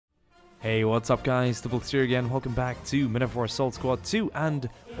Hey, what's up guys, DiplexHeated here again, welcome back to Metaphor Assault Squad 2, and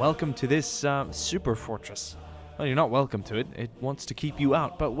welcome to this Superfortress. Well, you're not welcome to it, it wants to keep you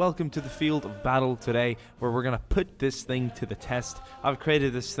out, but welcome to the field of battle today, where we're gonna put this thing to the test. I've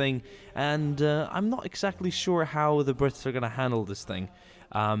created this thing, and I'm not exactly sure how the Brits are gonna handle this thing.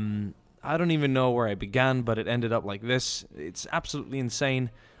 I don't even know where I began, but it ended up like this. It's absolutely insane.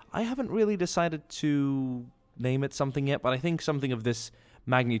 I haven't really decided to name it something yet, but I think something of this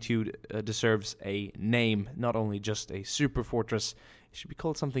magnitude deserves a name, not only just a super fortress. It should be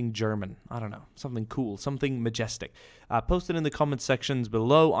called something German. I don't know, something cool, something majestic. Post it in the comment sections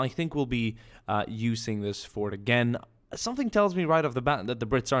below. I think we'll be using this fort again. Something tells me right off the bat that the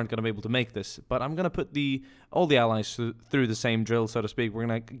Brits aren't going to be able to make this, but I'm going to put all the allies through the same drill, so to speak. We're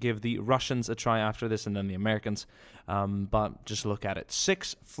going to give the Russians a try after this, and then the Americans. But just look at it.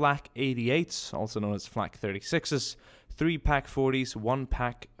 6 Flak 88s, also known as Flak 36s, 3 Pak 40s, 1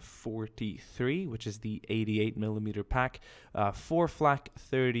 Pak 43, which is the 88mm pack, 4 Flak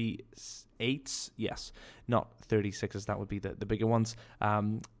 38s, yes, not 36s, that would be the bigger ones.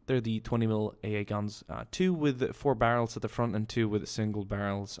 They're the 20mm AA guns, 2 with 4 barrels at the front and 2 with single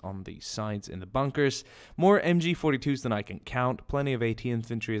barrels on the sides in the bunkers. More MG42s than I can count, plenty of AT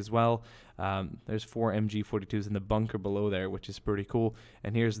infantry as well. There's 4 MG42s in the bunker below there, which is pretty cool.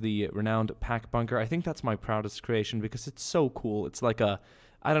 And here's the renowned Pak bunker. I think that's my proudest creation because it's so cool. It's like a,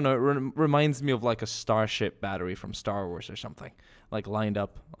 I don't know, it reminds me of like a starship battery from Star Wars or something, like lined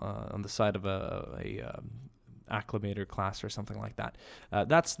up on the side of a acclimator class or something like that.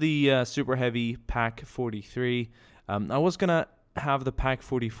 That's the super heavy Pak 43. I was gonna have the Pak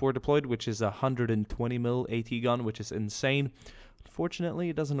 44 deployed, which is a 120mm AT gun, which is insane. Unfortunately,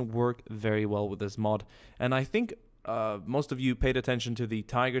 it doesn't work very well with this mod, and I think most of you paid attention to the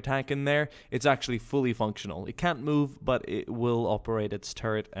Tiger tank in there. It's actually fully functional. It can't move, but it will operate its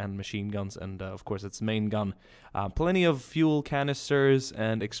turret and machine guns, and of course its main gun. Plenty of fuel canisters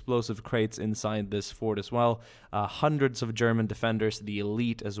and explosive crates inside this fort as well. Hundreds of German defenders, the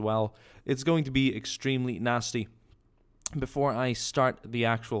elite as well. It's going to be extremely nasty. Before I start the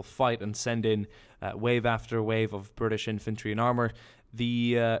actual fight and send in wave after wave of British infantry and armor,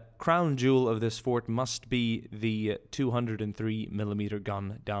 the crown jewel of this fort must be the 203mm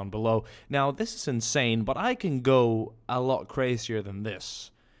gun down below. Now, this is insane, but I can go a lot crazier than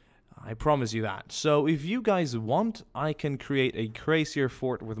this. I promise you that. So if you guys want, I can create a crazier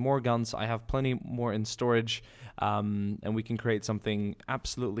fort with more guns. I have plenty more in storage, and we can create something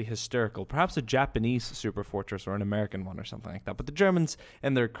absolutely hysterical. Perhaps a Japanese super fortress or an American one or something like that. But the Germans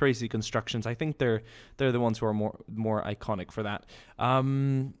and their crazy constructions, I think they're the ones who are more iconic for that.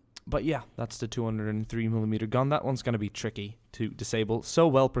 But yeah, that's the 203mm gun. That one's going to be tricky to disable. So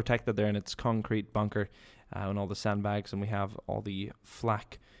well protected there in its concrete bunker and all the sandbags, and we have all the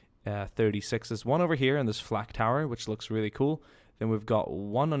flak 36s. One over here in this flak tower, which looks really cool. Then we've got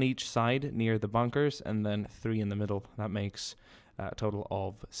 1 on each side near the bunkers, and then 3 in the middle. That makes a total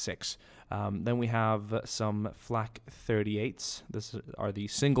of 6. Then we have some flak 38s. This are the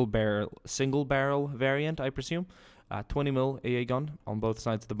single barrel variant, I presume. 20mm AA gun on both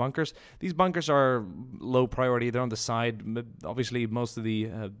sides of the bunkers. These bunkers are low priority. They're on the side. Obviously, most of the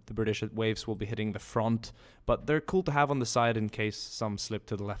British waves will be hitting the front, but they're cool to have on the side in case some slip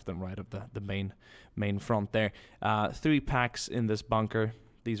to the left and right of the main front there. 3 packs in this bunker.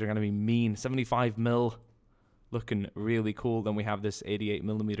 These are going to be mean. 75mm, looking really cool. Then we have this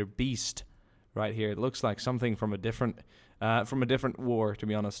 88mm beast right here. It looks like something from a different war, to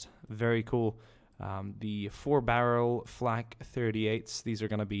be honest. Very cool. The 4-barrel flak 38s, these are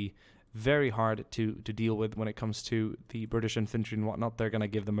going to be very hard to deal with when it comes to the British infantry and whatnot. They're going to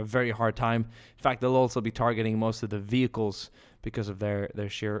give them a very hard time. In fact, they'll also be targeting most of the vehicles because of their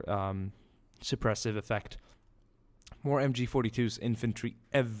sheer suppressive effect. More MG42s, infantry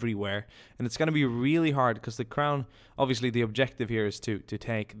everywhere, and it's going to be really hard because the crown, obviously the objective here is to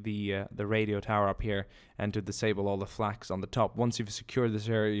take the radio tower up here and to disable all the flaks on the top. Once you've secured this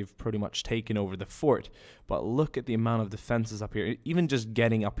area, you've pretty much taken over the fort. But look at the amount of defenses up here. Even just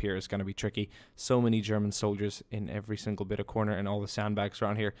getting up here is going to be tricky. So many German soldiers in every single bit of corner and all the sandbags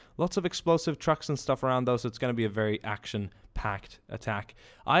around here. Lots of explosive trucks and stuff around though, so it's going to be a very action-packed attack.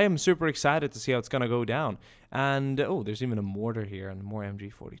 I am super excited to see how it's going to go down. And oh, there's even a mortar here and more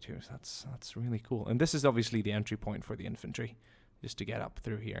MG42s. That's really cool. And this is obviously the entry point for the infantry, just to get up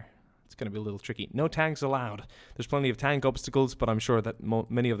through here. It's going to be a little tricky. No tanks allowed. There's plenty of tank obstacles, but I'm sure that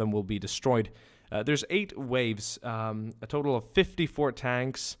many of them will be destroyed. There's 8 waves, a total of 54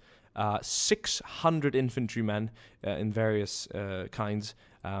 tanks, 600 infantrymen in various kinds.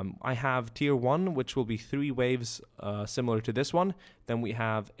 I have tier 1, which will be 3 waves similar to this one. Then we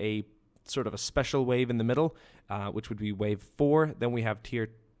have a sort of a special wave in the middle, which would be wave 4. Then we have tier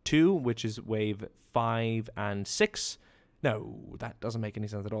 2, which is wave 5 and 6. No, that doesn't make any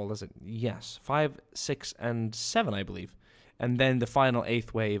sense at all, does it? Yes, 5, 6, and 7, I believe. And then the final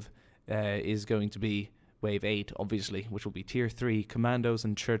 8th wave is going to be wave 8, obviously, which will be tier 3, commandos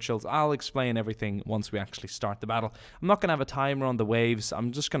and Churchills. I'll explain everything once we actually start the battle. I'm not going to have a timer on the waves.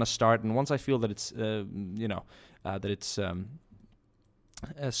 I'm just going to start, and once I feel that it's,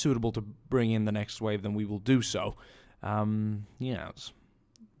 suitable to bring in the next wave, then we will do so. Yes,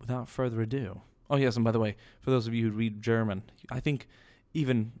 without further ado. Oh, yes, and by the way, for those of you who read German, I think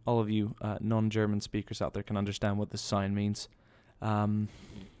even all of you non-German speakers out there can understand what this sign means.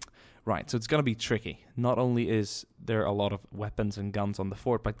 Right, so it's going to be tricky. Not only is there a lot of weapons and guns on the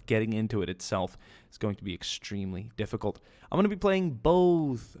fort, but getting into it itself is going to be extremely difficult. I'm going to be playing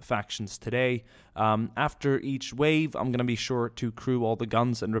both factions today. After each wave, I'm going to be sure to crew all the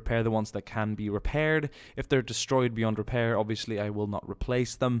guns and repair the ones that can be repaired. If they're destroyed beyond repair, obviously I will not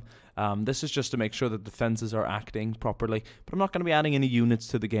replace them. This is just to make sure that defenses are acting properly, but I'm not going to be adding any units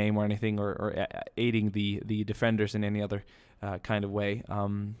to the game or anything, or aiding the defenders in any other kind of way.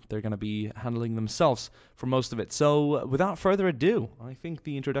 They're going to be handling themselves for most of it. So without further ado, I think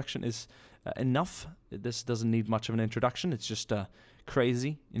the introduction is enough. This doesn't need much of an introduction. It's just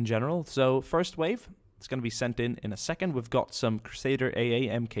crazy in general. So first wave, it's going to be sent in a second. We've got some Crusader AA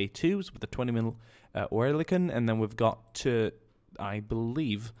MK2s with a 20mm Oerlikon, and then we've got, I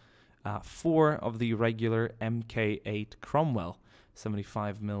believe, 4 of the regular MK8 Cromwell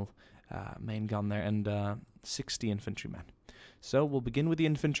 75mm main gun there, and 60 infantrymen. So we'll begin with the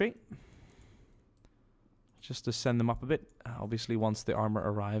infantry, just to send them up a bit. Obviously, once the armor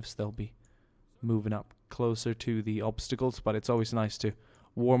arrives, they'll be moving up closer to the obstacles, but it's always nice to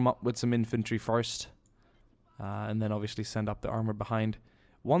warm up with some infantry first, and then obviously send up the armor behind.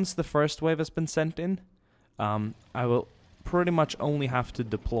 Once the first wave has been sent in, I will pretty much only have to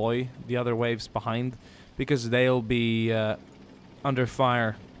deploy the other waves behind, because they'll be under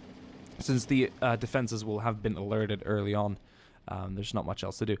fire, since the defenses will have been alerted early on. There's not much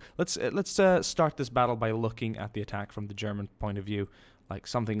else to do. Let's start this battle by looking at the attack from the German point of view, like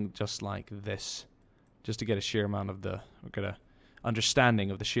something just like this, just to get a sheer amount of get a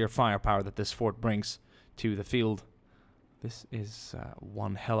understanding of the sheer firepower that this fort brings to the field. This is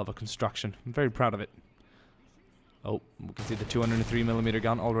one hell of a construction. I'm very proud of it. Oh, we can see the 203mm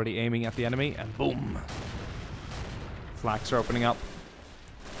gun already aiming at the enemy, and boom! Flags are opening up.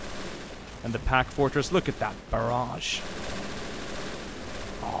 And the pack fortress, look at that barrage.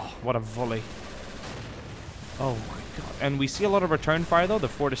 Oh, what a volley. Oh my god. And we see a lot of return fire though. The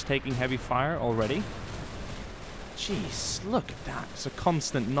fort is taking heavy fire already. Jeez, look at that. It's a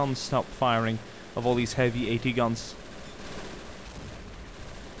constant non-stop firing of all these heavy 80 guns.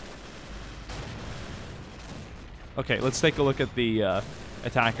 Okay, let's take a look at the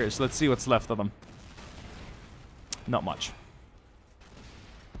attackers. Let's see what's left of them. Not much.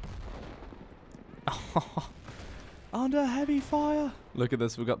 Under heavy fire. Look at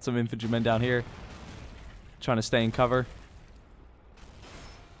this. We've got some infantrymen down here trying to stay in cover.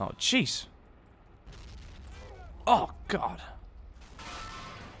 Oh, jeez. Oh, God.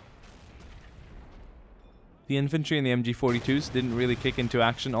 The infantry and the MG42s didn't really kick into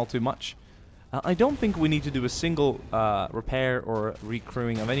action all too much. I don't think we need to do a single repair or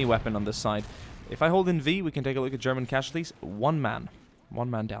recrewing of any weapon on this side. If I hold in V, we can take a look at German casualties. One man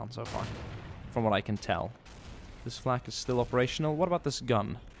down so far, from what I can tell. This flak is still operational. What about this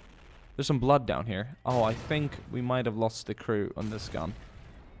gun? There's some blood down here. Oh, I think we might have lost the crew on this gun.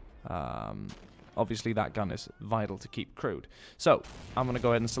 Obviously, that gun is vital to keep crewed. So, I'm going to go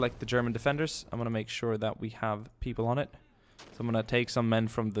ahead and select the German defenders. I'm going to make sure that we have people on it. So I'm going to take some men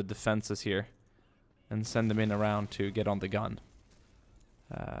from the defenses here and send them in around to get on the gun.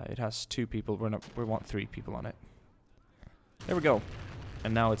 It has 2 people. We want 3 people on it. There we go.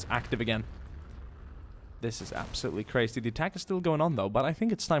 And now it's active again. This is absolutely crazy. The attack is still going on though, but I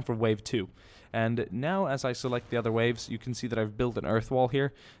think it's time for wave 2. And now as I select the other waves, you can see that I've built an earth wall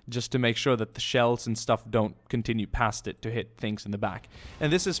here just to make sure that the shells and stuff don't continue past it to hit things in the back.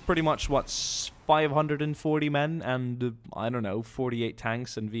 And this is pretty much what 540 men and, I don't know, 48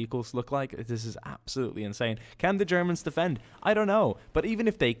 tanks and vehicles look like. This is absolutely insane. Can the Germans defend? I don't know. But even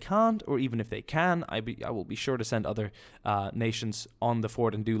if they can't, or even if they can, I will be sure to send other nations on the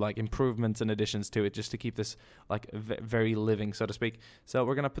fort and do like improvements and additions to it just to keep this like very living, so to speak. So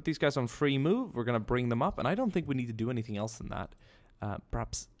we're going to put these guys on free move. We're going to bring them up, and I don't think we need to do anything else than that.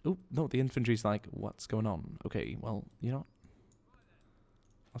 Perhaps... Oh, no, the infantry's like, what's going on? Okay, well, you know,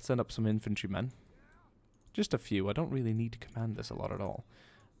 I'll send up some infantrymen. Just a few. I don't really need to command this a lot at all.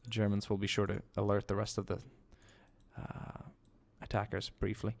 The Germans will be sure to alert the rest of the attackers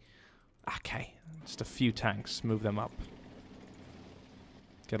briefly. Okay, just a few tanks. Move them up.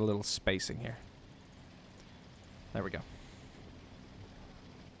 Get a little spacing here. There we go.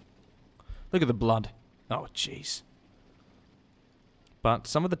 Look at the blood. Oh, jeez. But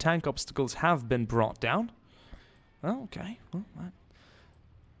some of the tank obstacles have been brought down. Oh, okay. Well, that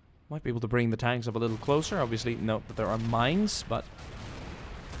might be able to bring the tanks up a little closer. Obviously, note that there are mines, but...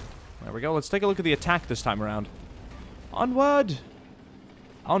 There we go. Let's take a look at the attack this time around. Onward!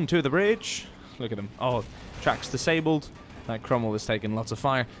 Onto the bridge. Look at him. Oh, track's disabled. That Cromwell is taking lots of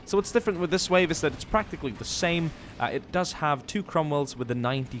fire. So what's different with this wave is that it's practically the same. It does have 2 Cromwells with a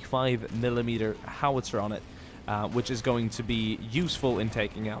 95mm howitzer on it, which is going to be useful in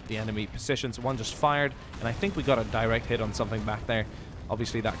taking out the enemy positions. One just fired, and I think we got a direct hit on something back there.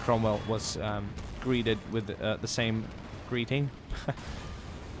 Obviously, that Cromwell was greeted with the same greeting.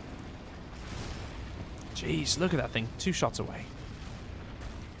 Jeez, look at that thing. 2 shots away.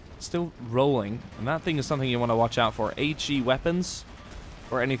 Still rolling, and that thing is something you want to watch out for. HE weapons,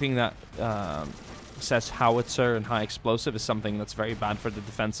 or anything that says howitzer and high explosive, is something that's very bad for the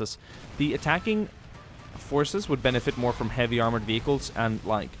defenses. The attacking forces would benefit more from heavy armored vehicles and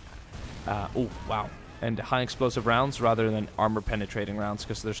like, oh wow, and high explosive rounds rather than armor penetrating rounds,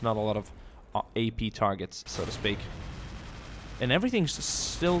 because there's not a lot of AP targets, so to speak. And everything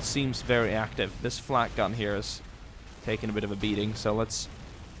still seems very active. This flak gun here is taking a bit of a beating, so let's...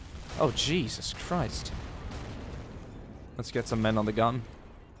 Oh, Jesus Christ. Let's get some men on the gun.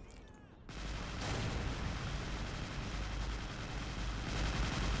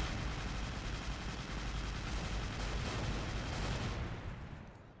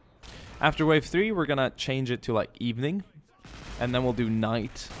 After wave 3, we're gonna change it to like evening, and then we'll do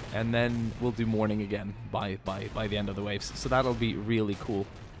night, and then we'll do morning again by the end of the waves. So that'll be really cool.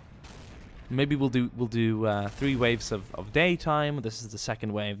 Maybe we'll do 3 waves of daytime. This is the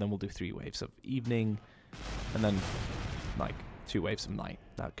second wave. Then we'll do 3 waves of evening, and then like 2 waves of night.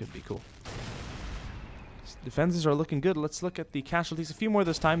 That could be cool. Defenses are looking good. Let's look at the casualties. A few more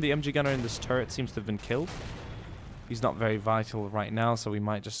this time. The MG gunner in this turret seems to have been killed. He's not very vital right now, so we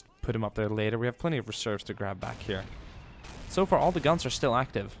might just put him up there later. We have plenty of reserves to grab back here. So far, all the guns are still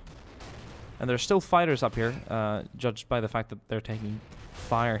active, and there's still fighters up here, judged by the fact that they're taking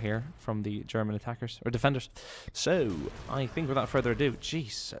fire here from the German attackers or defenders. So I think without further ado,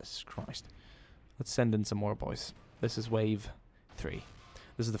 Jesus Christ, let's send in some more boys. This is wave 3.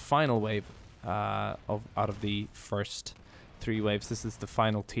 This is the final wave out of the first 3 waves. This is the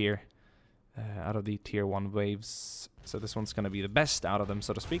final tier out of the tier 1 waves. So this one's going to be the best out of them,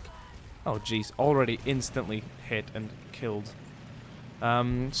 so to speak. Oh jeez, already instantly hit and killed.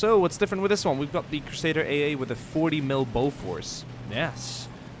 So what's different with this one? We've got the Crusader AA with a 40mm Bofors. Yes,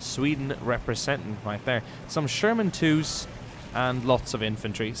 Sweden representing right there. Some Sherman 2s and lots of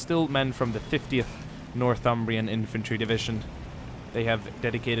infantry. Still men from the 50th Northumbrian Infantry Division. They have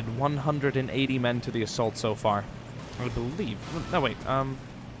dedicated 180 men to the assault so far, I believe. No, wait.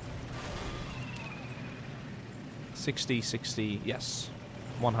 60, yes.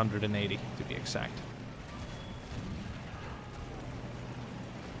 180 to be exact.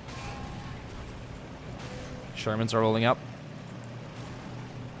 Shermans are rolling up.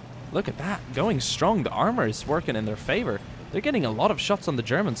 Look at that, going strong. The armor is working in their favor. They're getting a lot of shots on the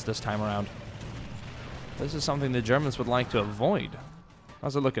Germans this time around. This is something the Germans would like to avoid.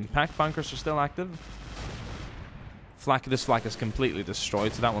 How's it looking? Pack bunkers are still active. This flak is completely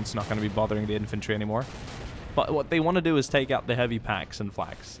destroyed, so that one's not going to be bothering the infantry anymore. But what they want to do is take out the heavy packs and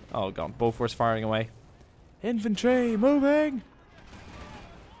flaks. Oh god, Bofors firing away. Infantry, moving!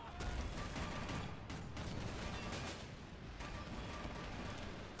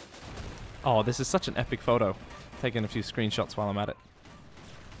 Oh, this is such an epic photo. Taking a few screenshots while I'm at it.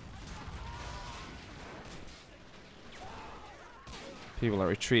 People are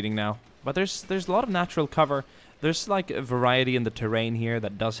retreating now. But there's a lot of natural cover. There's like a variety in the terrain here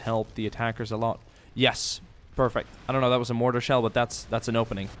that does help the attackers a lot. Yes, perfect. I don't know, that was a mortar shell, but that's an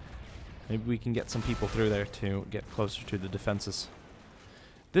opening. Maybe we can get some people through there to get closer to the defenses.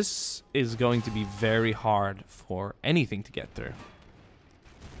 This is going to be very hard for anything to get through.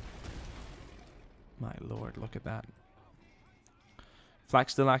 My lord, look at that.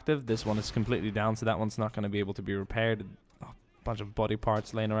 Flak's still active. This one is completely down, so that one's not going to be able to be repaired. A bunch of body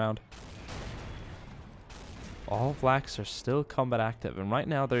parts laying around. All flaks are still combat active, and right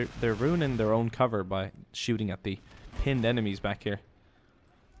now they're ruining their own cover by shooting at the pinned enemies back here.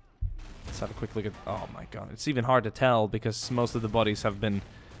 Let's have a quick look at... Oh my god, it's even hard to tell because most of the bodies have been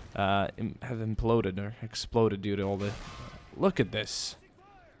have imploded or exploded due to all the... Look at this.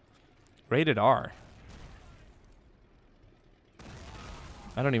 Rated R.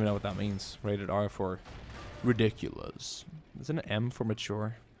 I don't even know what that means. Rated R for ridiculous. Isn't it M for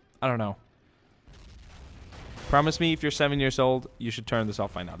mature? I don't know. Promise me if you're 7 years old, you should turn this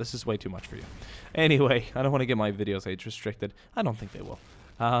off by now. This is way too much for you. Anyway, I don't want to get my videos age restricted. I don't think they will.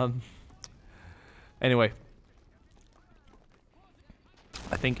 Anyway.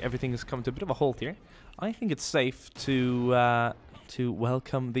 I think everything has come to a bit of a halt here. I think it's safe to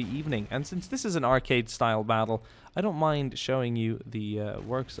welcome the evening. And since this is an arcade-style battle, I don't mind showing you the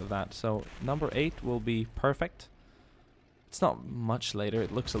works of that. So number 8 will be perfect. It's not much later.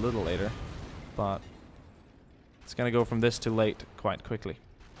 It looks a little later. But it's going to go from this to late quite quickly.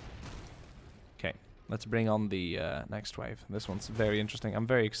 Okay, let's bring on the next wave. This one's very interesting. I'm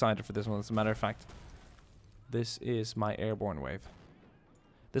very excited for this one. As a matter of fact, this is my airborne wave.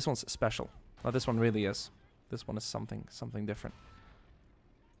 This one's special. Well, this one really is. This one is something different.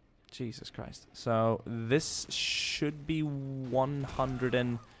 Jesus Christ. So this should be 100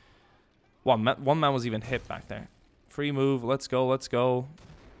 and... One man was even hit back there. Free move. Let's go. Let's go.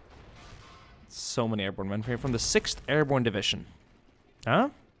 So many airborne men here from the 6th Airborne Division. Huh?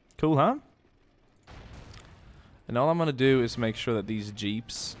 Cool, huh? And all I'm going to do is make sure that these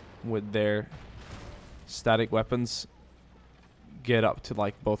jeeps with their static weapons get up to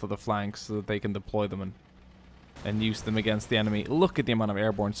like both of the flanks so that they can deploy them and use them against the enemy. Look at the amount of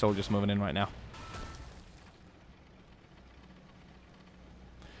airborne soldiers moving in right now.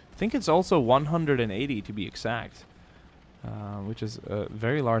 I think it's also 180 to be exact, which is a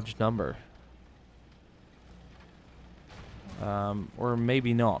very large number. Or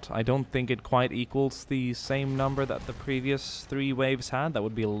maybe not. I don't think it quite equals the same number that the previous 3 waves had. That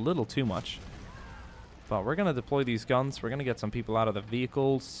would be a little too much. But we're going to deploy these guns. We're going to get some people out of the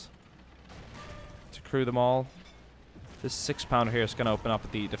vehicles to crew them all. This 6-pounder here is going to open up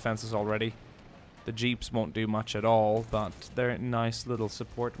the defenses already. The jeeps won't do much at all, but they're nice little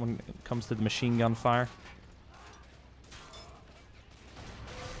support when it comes to the machine gun fire.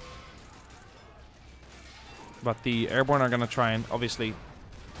 But the airborne are going to try and obviously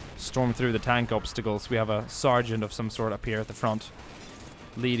storm through the tank obstacles. We have a sergeant of some sort up here at the front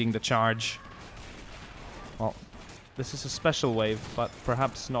leading the charge. Well, this is a special wave, but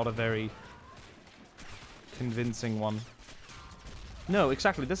perhaps not a very convincing one. No,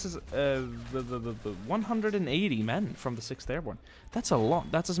 exactly. This is the 180 men from the 6th Airborne. That's a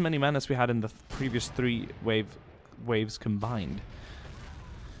lot. That's as many men as we had in the previous 3 waves combined.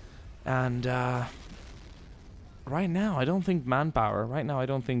 And right now, I don't think manpower, right now I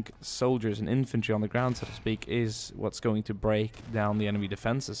don't think soldiers and infantry on the ground, so to speak, is what's going to break down the enemy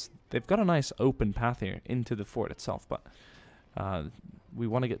defenses. They've got a nice open path here into the fort itself, but we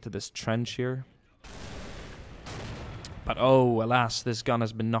want to get to this trench here. But oh, alas, this gun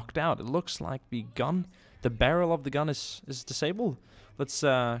has been knocked out. It looks like the barrel of the gun is disabled. Let's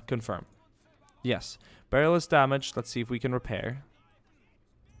confirm. Yes, barrel is damaged. Let's see if we can repair.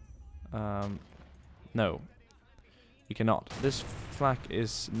 No. You cannot. This flak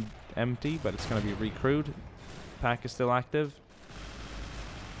is empty, but it's going to be recrewed. Pack is still active.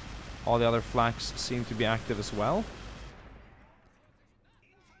 All the other flaks seem to be active as well.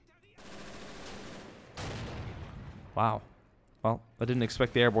 Wow. Well, I didn't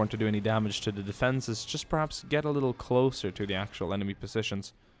expect the airborne to do any damage to the defenses. Just perhaps get a little closer to the actual enemy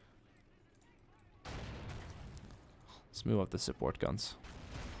positions. Let's move up the support guns.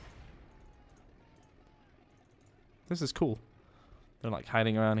 This is cool. They're like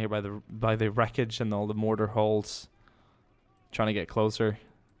hiding around here by the wreckage and all the mortar holes, trying to get closer.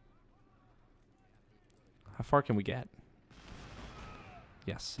 How far can we get?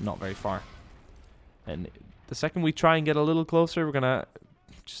 Yes, not very far. And the second we try and get a little closer, we're gonna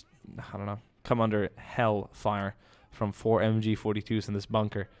just, I don't know, come under hell fire from 4 MG42s in this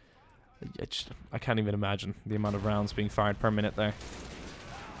bunker. I can't even imagine the amount of rounds being fired per minute there.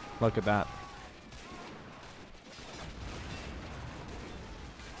 Look at that.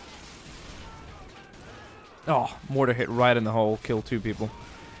 Oh, mortar hit right in the hole, killed 2 people.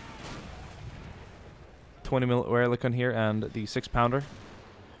 20mm Oerlikon here and the 6-pounder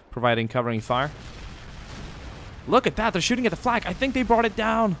providing covering fire. Look at that, they're shooting at the flag. I think they brought it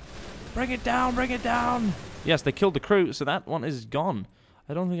down. Bring it down, bring it down. Yes, they killed the crew, so that one is gone.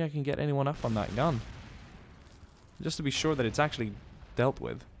 I don't think I can get anyone up on that gun. Just to be sure that it's actually dealt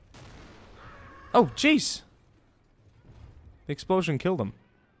with. Oh, jeez. The explosion killed him.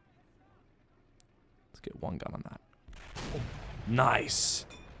 Let's get one gun on that. Oh, nice.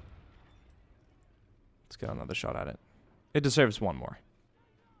 Let's get another shot at it. It deserves one more.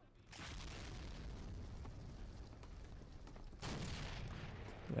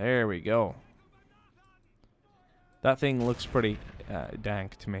 There we go. That thing looks pretty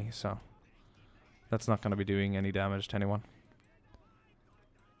dank to me, so that's not going to be doing any damage to anyone.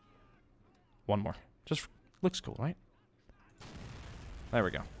 One more. Just looks cool, right? There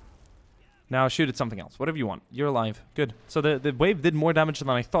we go. Now shoot at something else. Whatever you want. You're alive. Good. So the wave did more damage than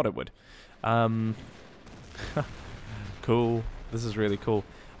I thought it would. Cool. This is really cool.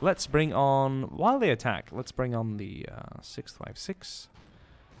 Let's bring on... While they attack, let's bring on the 656.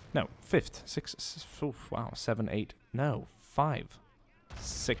 No, 5th. 6... Oh, wow. 7, 8. No, 5.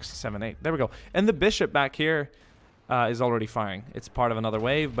 6, 7, 8. There we go. And the bishop back here is already firing. It's part of another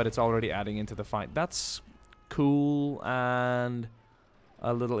wave, but it's already adding into the fight. That's cool and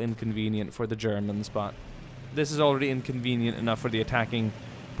a little inconvenient for the Germans, but this is already inconvenient enough for the attacking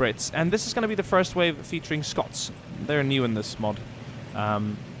Brits. And this is going to be the first wave featuring Scots. They're new in this mod.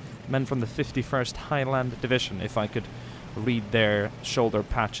 Men from the 51st Highland Division, if I could read their shoulder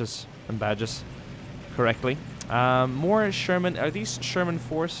patches and badges correctly. More Sherman. Are these Sherman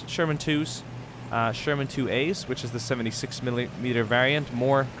 4s? Sherman 2s? Sherman 2As, which is the 76mm variant.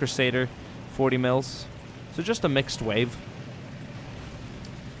 More Crusader 40 mils. So just a mixed wave.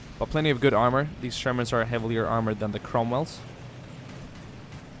 But plenty of good armor. These Shermans are heavier armored than the Cromwells.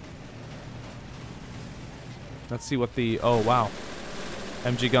 Let's see what the... Oh, wow.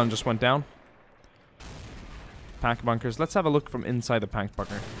 MG gun just went down. Pack bunkers. Let's have a look from inside the pack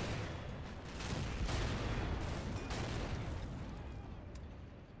bunker.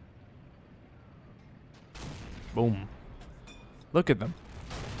 Boom. Look at them.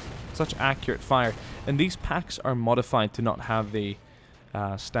 Such accurate fire. And these packs are modified to not have the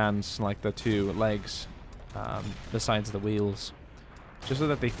stands like the two legs besides the wheels. Just so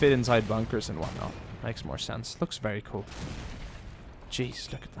that they fit inside bunkers and whatnot. Makes more sense. Looks very cool.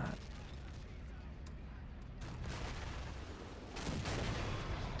 Jeez, look at that.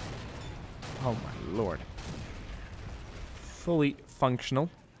 Oh my lord. Fully functional.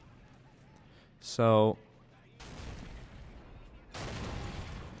 So...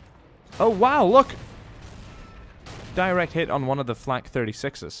 Oh wow, look! Direct hit on one of the Flak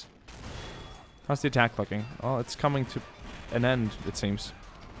 36s. How's the attack looking? Oh, it's coming to an end, it seems.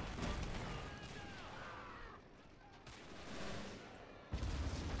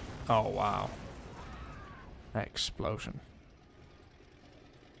 Oh, wow. Explosion.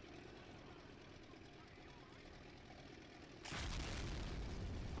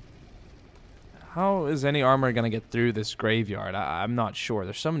 How is any armor going to get through this graveyard? I'm not sure.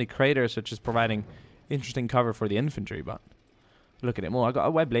 There's so many craters, which is providing interesting cover for the infantry, but... Look at him. Oh, I got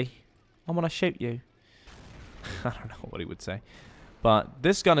a Webley. I'm going to shoot you. I don't know what he would say. But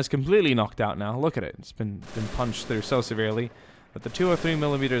this gun is completely knocked out now. Look at it. It's been punched through so severely that the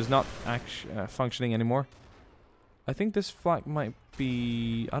 203mm is not functioning anymore. I think this flak might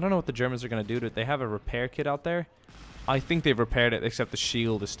be... I don't know what the Germans are going to do to it. They have a repair kit out there. I think they've repaired it, except the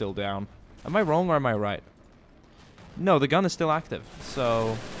shield is still down. Am I wrong or am I right? No, the gun is still active.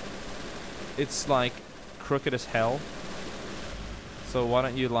 So, it's like crooked as hell. So why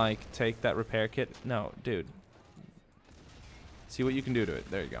don't you like take that repair kit? No, dude. See what you can do to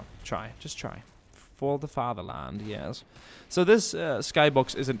it. There you go. Try. Just try. For the fatherland, yes. So this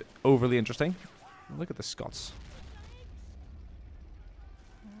skybox isn't overly interesting. Look at the Scots.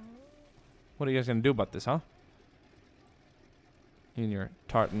 What are you guys going to do about this, huh? In your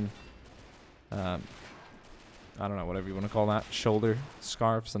tartan... I don't know, whatever you want to call that. Shoulder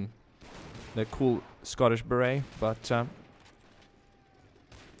scarves and the cool Scottish beret. But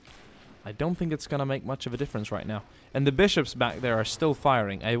I don't think it's going to make much of a difference right now. And the bishops back there are still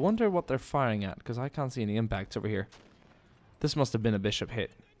firing. I wonder what they're firing at, because I can't see any impacts over here. This must have been a bishop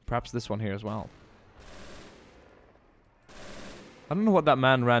hit. Perhaps this one here as well. I don't know what that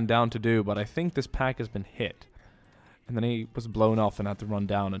man ran down to do, but I think this pack has been hit. And then he was blown off and had to run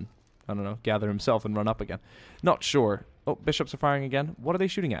down and, I don't know, gather himself and run up again. Not sure. Oh, bishops are firing again. What are they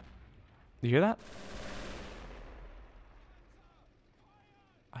shooting at? Do you hear that?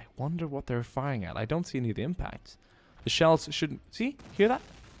 I wonder what they're firing at. I don't see any of the impacts. The shells shouldn't... See? Hear that?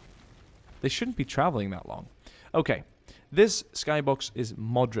 They shouldn't be traveling that long. Okay. This skybox is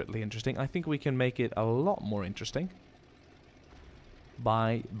moderately interesting. I think we can make it a lot more interesting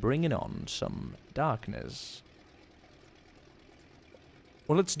by bringing on some darkness.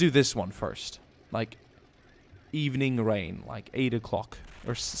 Well, let's do this one first. Like, evening rain. Like 8 o'clock.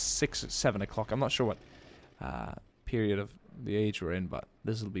 Or 6, 7 o'clock. I'm not sure what period of the age we're in, but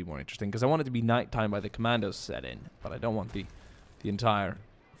this will be more interesting. Because I want it to be nighttime by the commandos set in. But I don't want the entire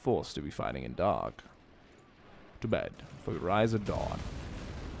force to be fighting in dark. To bed. For the rise of dawn.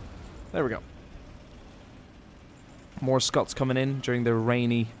 There we go. More Scots coming in during the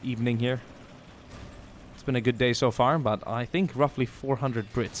rainy evening here. It's been a good day so far, but I think roughly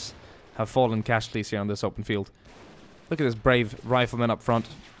 400 Brits have fallen casualties here on this open field. Look at this brave rifleman up front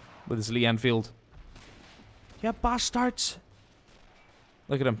with his Lee Enfield. Yeah, bastards!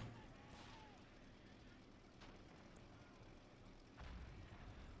 Look at him.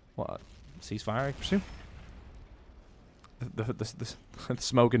 What? Ceasefire, I presume? The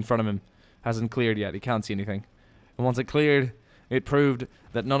smoke in front of him hasn't cleared yet. He can't see anything. And once it cleared, it proved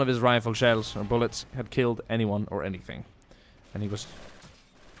that none of his rifle shells or bullets had killed anyone or anything. And he was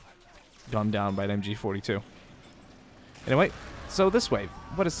gunned down by an MG42. Anyway, so this wave.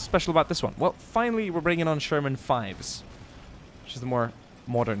 What is special about this one? Well, finally we're bringing on Sherman 5s, which is the more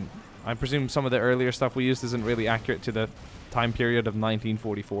modern. I presume some of the earlier stuff we used isn't really accurate to the time period of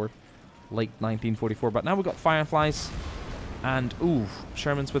 1944. Late 1944. But now we've got Fireflies. And, ooh,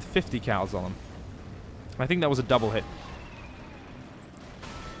 Shermans with 50 cals on them. I think that was a double hit.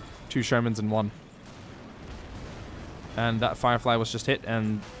 2 Shermans in 1. And that Firefly was just hit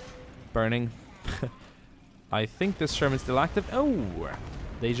and burning. I think this Sherman's still active. Oh!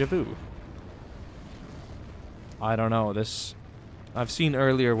 Deja vu. I don't know. This... I've seen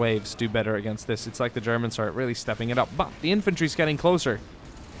earlier waves do better against this. It's like the Germans are really stepping it up. But the infantry's getting closer.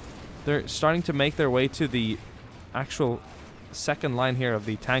 They're starting to make their way to the actual second line here of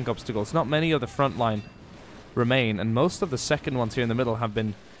the tank obstacles. Not many of the front line remain, and most of the second ones here in the middle have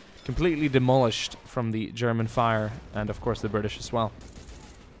been completely demolished from the German fire, and of course the British as well.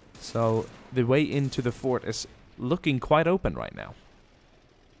 So the way into the fort is looking quite open right now.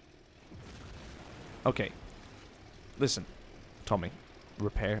 Okay. Listen, Tommy.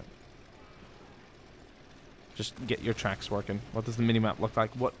 Repair. Just get your tracks working. What does the minimap look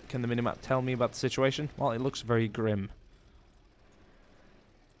like? What can the minimap tell me about the situation? Well, it looks very grim.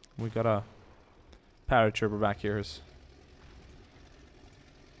 We got a paratrooper back here who's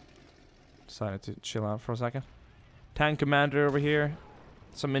decided to chill out for a second. Tank commander over here.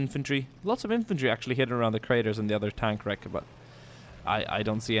 Some infantry. Lots of infantry actually hidden around the craters and the other tank wreck, but I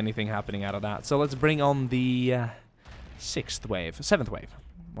don't see anything happening out of that. So let's bring on the 6th wave. 7th wave.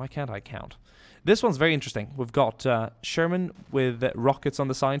 Why can't I count? This one's very interesting. We've got Sherman with rockets on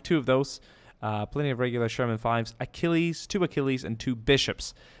the side. 2 of those. Plenty of regular Sherman 5s. Achilles, 2 Achilles, and 2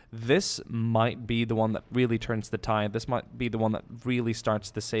 Bishops. This might be the one that really turns the tide. This might be the one that really starts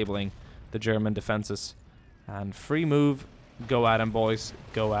disabling the German defenses. And free move. Go at him, boys.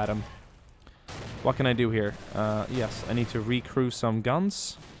 Go at him. What can I do here? Yes, I need to recrew some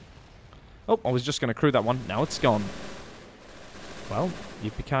guns. Oh, I was just going to crew that one. Now it's gone. Well,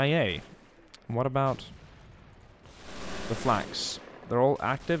 yippee-ki-yay. What about the flags? They're all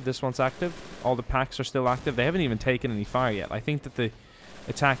active. This one's active. All the packs are still active. They haven't even taken any fire yet. I think that the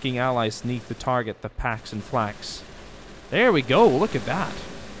attacking allies need to target the packs and flags. There we go. Look at that.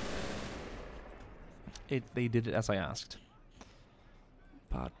 They did it as I asked.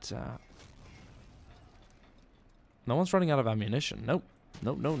 But no one's running out of ammunition. Nope.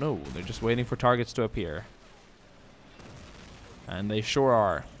 Nope, no, no. They're just waiting for targets to appear. And they sure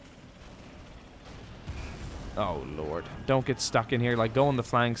are. Oh, Lord. Don't get stuck in here. Like, go on the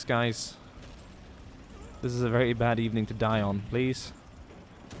flanks, guys. This is a very bad evening to die on, please.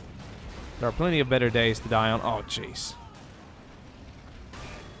 There are plenty of better days to die on. Oh, jeez.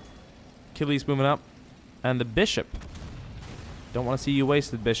 Achilles moving up. And the Bishop. Don't want to see you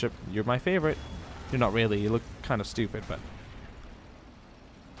wasted, Bishop. You're my favorite. You're not really. You look kind of stupid, but...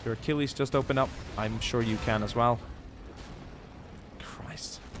 Your Achilles just opened up. I'm sure you can as well.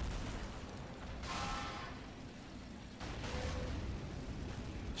 Christ.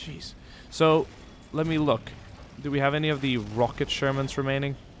 Jeez. So, let me look. Do we have any of the rocket Shermans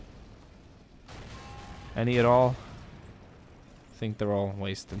remaining? Any at all? I think they're all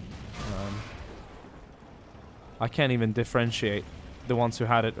wasted. I can't even differentiate the ones who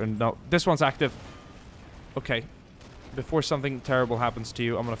had it or no. This one's active. Okay. Before something terrible happens to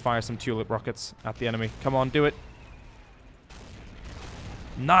you, I'm going to fire some tulip rockets at the enemy. Come on, do it.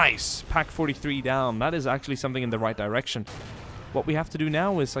 Nice! Pack 43 down. That is actually something in the right direction. What we have to do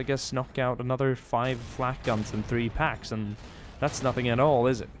now is, I guess, knock out another 5 flak guns and 3 packs, and that's nothing at all,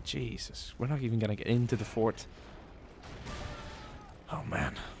 is it? Jesus. We're not even going to get into the fort. Oh,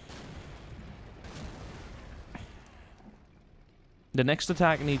 man. The next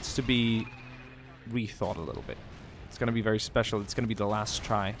attack needs to be rethought a little bit. It's going to be very special. It's going to be the last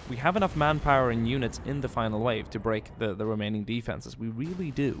try. We have enough manpower and units in the final wave to break the remaining defenses. We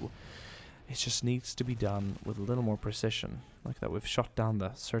really do. It just needs to be done with a little more precision. Like that, we've shot down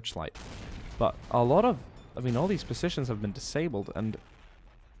the searchlight. But a lot of... I mean, all these positions have been disabled, and...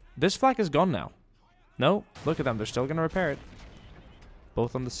 This flak is gone now. No, look at them. They're still going to repair it.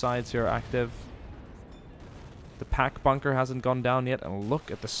 Both on the sides here are active. The pack bunker hasn't gone down yet. And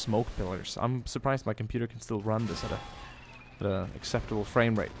look at the smoke pillars. I'm surprised my computer can still run this at a acceptable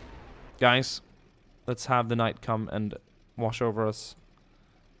frame rate. Guys, let's have the night come and wash over us.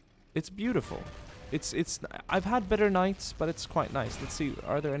 It's beautiful. I've had better nights, but it's quite nice. Let's see,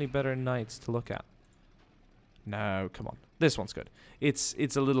 are there any better nights to look at? No, come on. This one's good. It's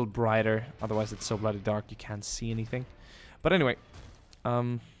a little brighter. Otherwise, it's so bloody dark you can't see anything. But anyway,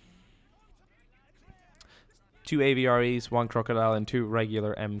 2 AVREs, 1 Crocodile, and 2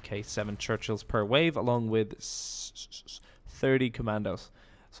 regular MK7 Churchills per wave, along with 30 commandos.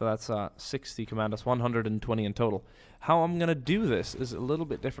 So that's 60 commandos, 120 in total. How I'm going to do this is a little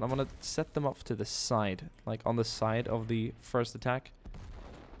bit different. I'm going to set them up to the side, like on the side of the first attack.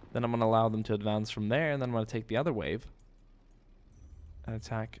 Then I'm going to allow them to advance from there, and then I'm going to take the other wave and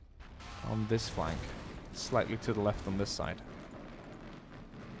attack on this flank, slightly to the left on this side.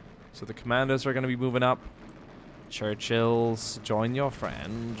 So the commandos are going to be moving up. Churchills, join your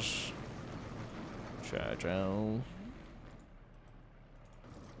friends. Churchill.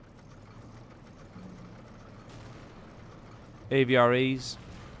 AVREs,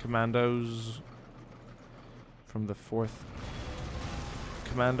 commandos from the 4th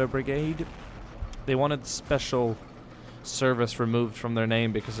Commando Brigade. They wanted special service removed from their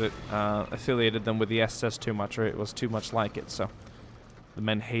name because it affiliated them with the SS too much, or it was too much like it, so the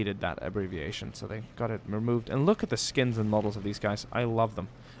men hated that abbreviation, so they got it removed. And look at the skins and models of these guys. I love them.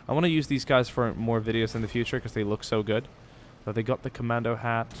 I want to use these guys for more videos in the future because they look so good. But they got the commando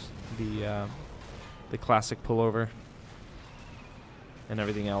hat, the classic pullover, and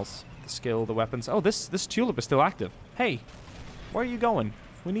everything else. The skill, the weapons. Oh, this tulip is still active. Hey, where are you going?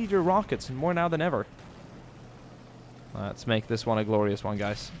 We need your rockets, and more now than ever. Let's make this one a glorious one,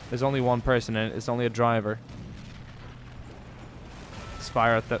 guys. There's only one person in it. It's only a driver. Let's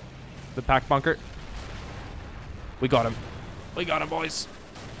fire at the pack bunker. We got him. We got him, boys.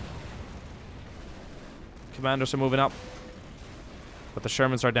 Commanders are moving up. But the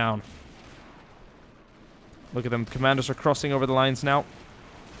Shermans are down. Look at them. Commanders are crossing over the lines now.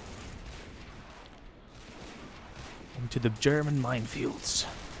 Into the German minefields.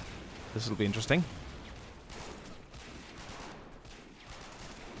 This will be interesting.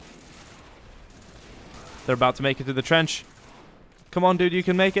 They're about to make it to the trench. Come on, dude, you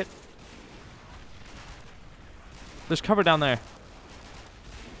can make it. There's cover down there.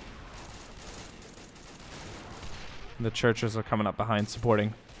 And the churches are coming up behind,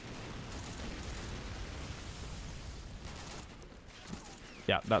 supporting.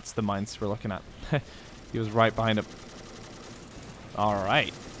 Yeah, that's the mines we're looking at. He was right behind him.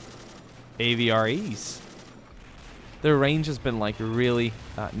 Alright. AVREs. Their range has been like really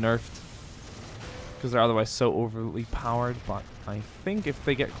nerfed because they're otherwise so overly powered, but I think if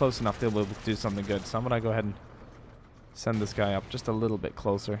they get close enough they'll be able to do something good. So I'm gonna go ahead and send this guy up just a little bit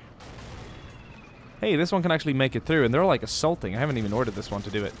closer. Hey, this one can actually make it through, and they're like assaulting. I haven't even ordered this one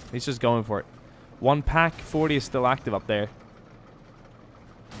to do it. He's just going for it. 1 pack, 40 is still active up there.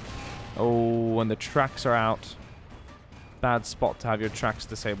 Oh, and the tracks are out. Bad spot to have your tracks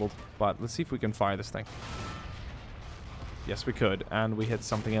disabled. But let's see if we can fire this thing. Yes, we could. And we hit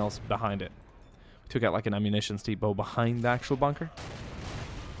something else behind it. We took out like an ammunitions depot behind the actual bunker.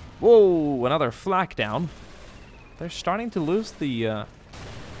 Whoa, another flak down. They're starting to lose the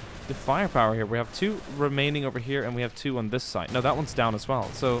firepower here. We have 2 remaining over here, and we have 2 on this side. No, that one's down as well.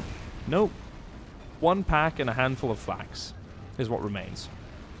 So, nope. 1 pack and a handful of flaks is what remains.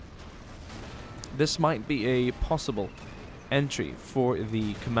 This might be a possible entry for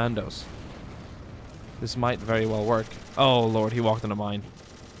the commandos. This might very well work. Oh, Lord, he walked on a mine.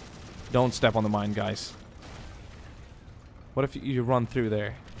 Don't step on the mine, guys. What if you run through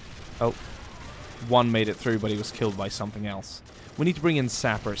there? Oh. 1 made it through, but he was killed by something else. We need to bring in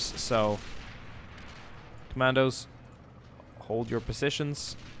sappers, so... Commandos, hold your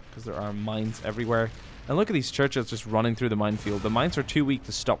positions, because there are mines everywhere. And look at these churches just running through the minefield. The mines are too weak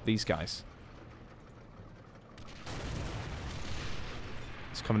to stop these guys.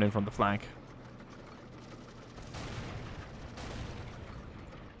 It's coming in from the flank.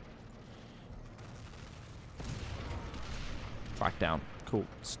 Flak down. Cool.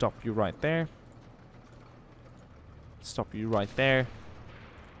 Stop you right there. Stop you right there.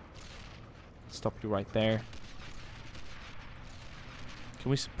 Stop you right there.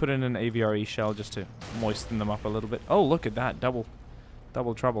 Can we put in an AVRE shell just to moisten them up a little bit? Oh, look at that. Double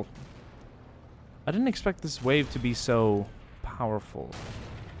trouble. I didn't expect this wave to be so powerful.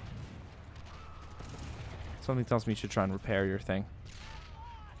 Something tells me you should try and repair your thing.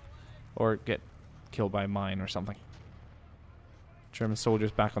 Or get killed by a mine or something. German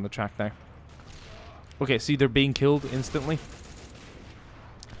soldiers back on the track there. Okay, see, they're being killed instantly.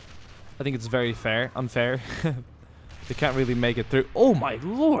 I think it's very unfair. They can't really make it through. Oh my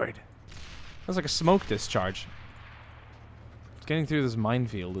lord! That's like a smoke discharge. Getting through this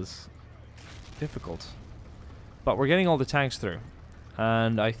minefield is difficult. But we're getting all the tanks through.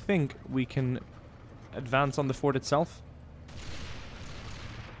 And I think we can advance on the fort itself.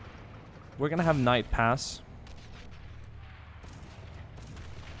 We're gonna have night pass.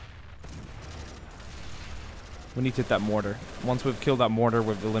 We need to hit that mortar. Once we've killed that mortar,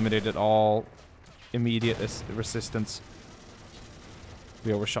 we've eliminated all immediate resistance.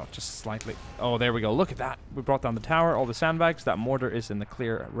 We overshot just slightly. Oh, there we go. Look at that. We brought down the tower, all the sandbags. That mortar is in the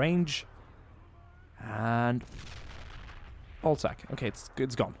clear range. And... Allsack. Okay,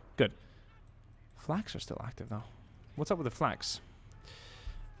 it's gone. Good. Flags are still active, though. What's up with the flags?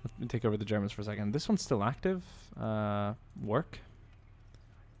 Let me take over the Germans for a second. This one's still active. Work.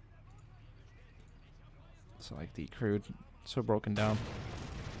 So, like, the crude. So broken down.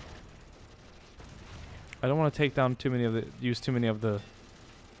 I don't want to take down too many of the... Use too many of the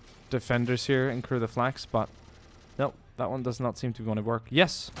defenders here and crew the flags, but... Nope, that one does not seem to be going to work.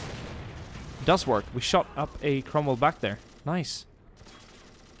 Yes! It does work. We shot up a Cromwell back there. Nice.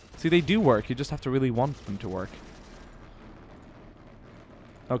 See, they do work. You just have to really want them to work.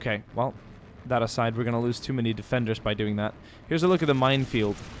 Okay, well, that aside, we're going to lose too many defenders by doing that. Here's a look at the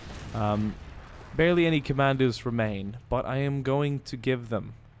minefield. Barely any commandos remain, but I am going to give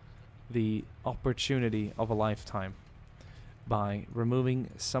them the opportunity of a lifetime by removing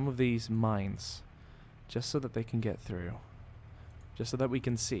some of these mines just so that they can get through. Just so that we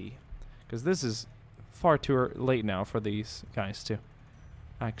can see. Because this is far too late now for these guys to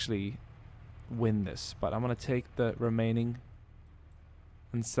actually win this. But I'm going to take the remaining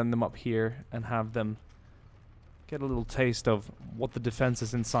and send them up here and have them get a little taste of what the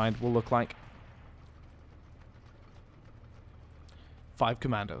defenses inside will look like. 5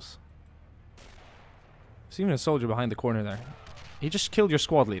 commandos. There's even a soldier behind the corner there. He just killed your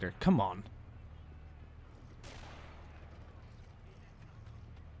squad leader. Come on.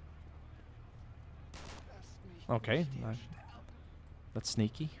 Okay. That's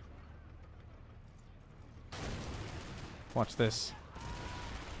sneaky. Watch this.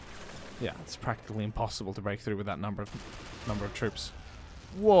 Yeah, it's practically impossible to break through with that number of troops.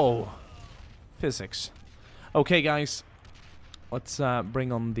 Whoa. Physics. Okay, guys. Let's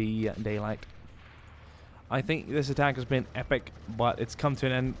bring on the daylight. I think this attack has been epic, but it's come to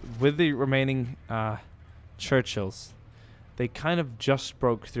an end with the remaining Churchills. They kind of just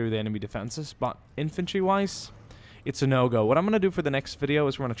broke through the enemy defenses, but infantry-wise, it's a no-go. What I'm going to do for the next video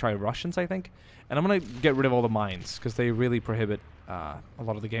is we're going to try Russians, I think, and I'm going to get rid of all the mines, because they really prohibit a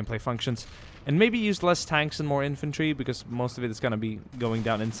lot of the gameplay functions. And maybe use less tanks and more infantry, because most of it is going to be going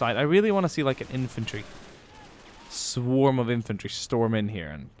down inside. I really want to see, like, an infantry swarm of infantry storm in here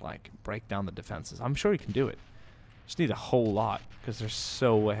and, like, break down the defenses. I'm sure you can do it. Just need a whole lot, because they're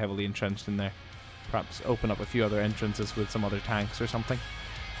so heavily entrenched in there. Perhaps open up a few other entrances with some other tanks or something.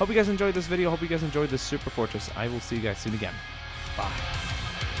 Hope you guys enjoyed this video. Hope you guys enjoyed this Superfortress. I will see you guys soon again. Bye.